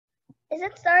Is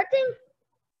it starting?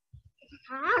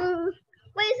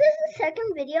 Wait, is this the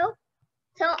second video?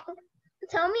 Tell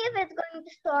me if it's going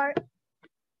to start.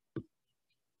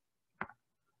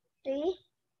 3.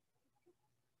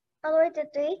 All the way to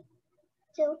 3,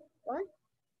 2, 1.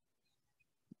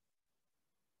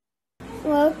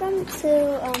 Welcome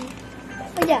to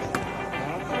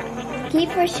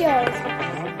Keeper Shows.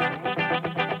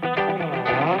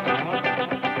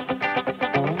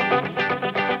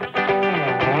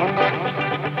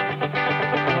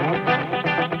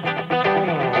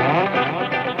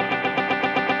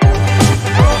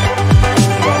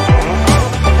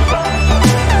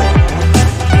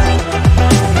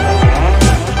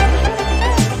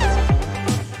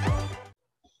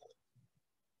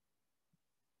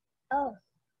 Oh.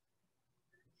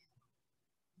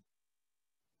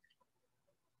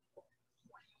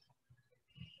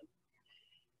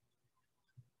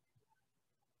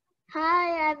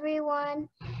 Hi everyone.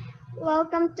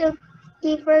 Welcome to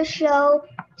Keeper Show.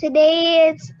 Today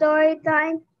it's story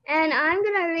time and I'm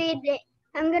gonna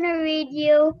read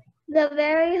you The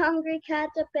Very Hungry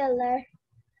Caterpillar.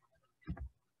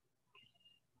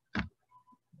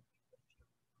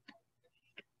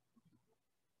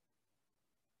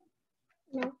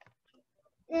 No.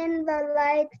 In the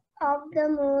light of the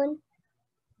moon,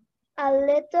 a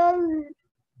little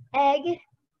egg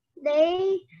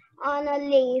lay on a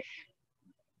leaf.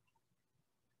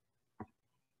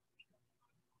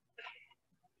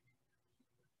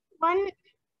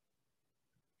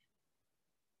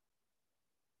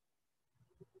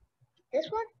 This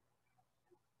one?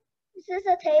 This is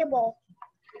a table.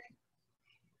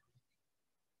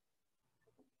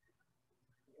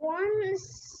 One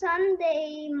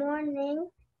Sunday morning,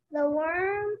 the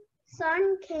warm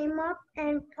sun came up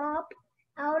and popped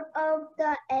out of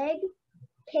the egg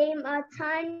came a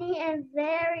tiny and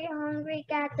very hungry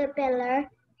caterpillar.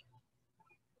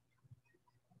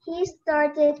 He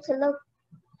started to look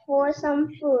for some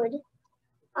food.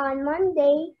 On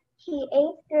Monday, he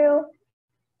ate through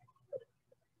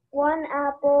one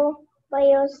apple, but he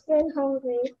was still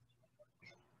hungry.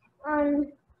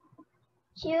 On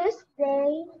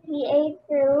Tuesday, he ate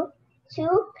through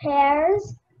 2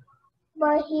 pears,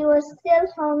 but he was still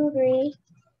hungry.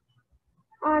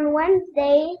 On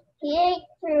Wednesday, he ate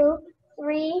through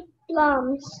 3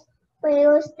 plums, but he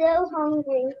was still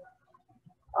hungry.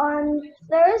 On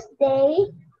Thursday,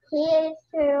 he ate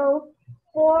through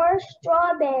 4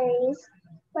 strawberries,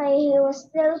 but he was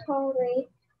still hungry.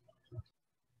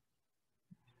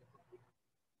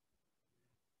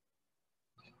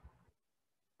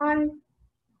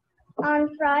 On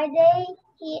Friday,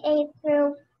 he ate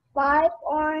through 5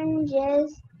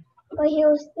 oranges, but he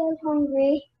was still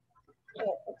hungry.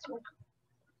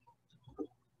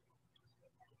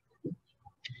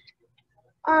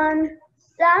 On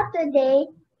Saturday,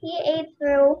 he ate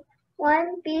through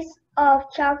 1 piece of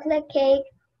chocolate cake,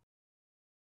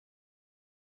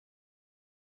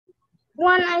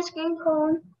 1 ice cream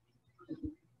cone,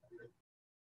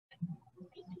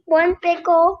 1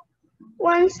 pickle,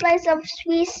 1 slice of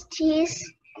Swiss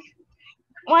cheese,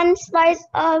 1 slice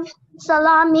of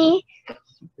salami,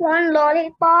 1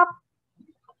 lollipop,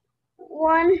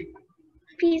 1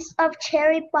 piece of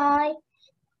cherry pie,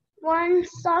 1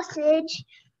 sausage,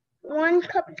 1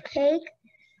 cupcake,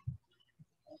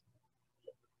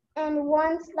 and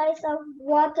 1 slice of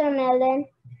watermelon.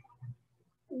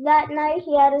 That night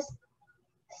he had a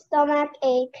stomach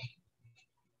ache.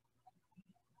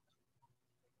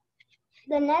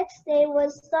 The next day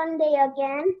was Sunday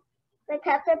again. The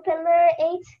caterpillar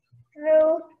ate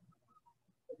through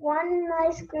 1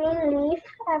 nice green leaf.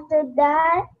 After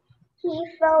that, he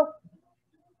felt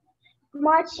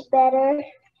much better.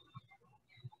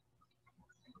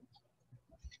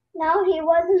 Now he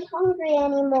wasn't hungry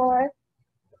anymore.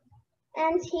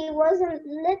 And he wasn't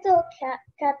little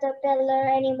caterpillar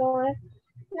anymore.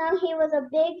 Now he was a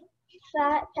big,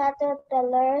 fat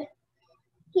caterpillar.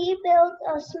 He built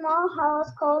a small house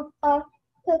called a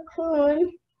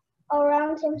cocoon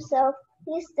around himself.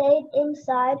 He stayed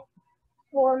inside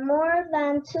for more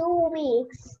than 2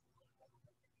 weeks.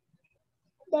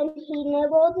 Then he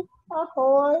nibbled a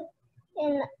hole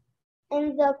in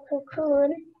the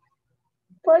cocoon,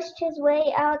 pushed his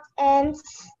way out, and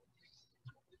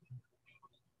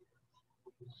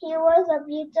he was a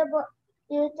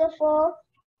beautiful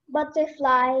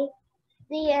butterfly.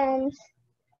 The end.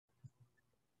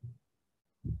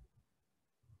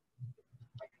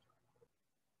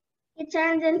 He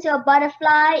turned into a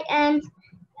butterfly, and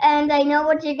I know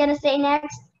what you're gonna say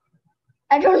next.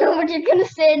 I don't know what you're gonna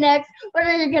say next. What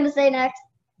are you gonna say next?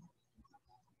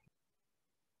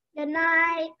 Good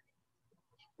night.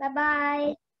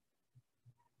 Bye-bye.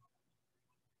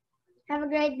 Have a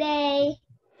great day.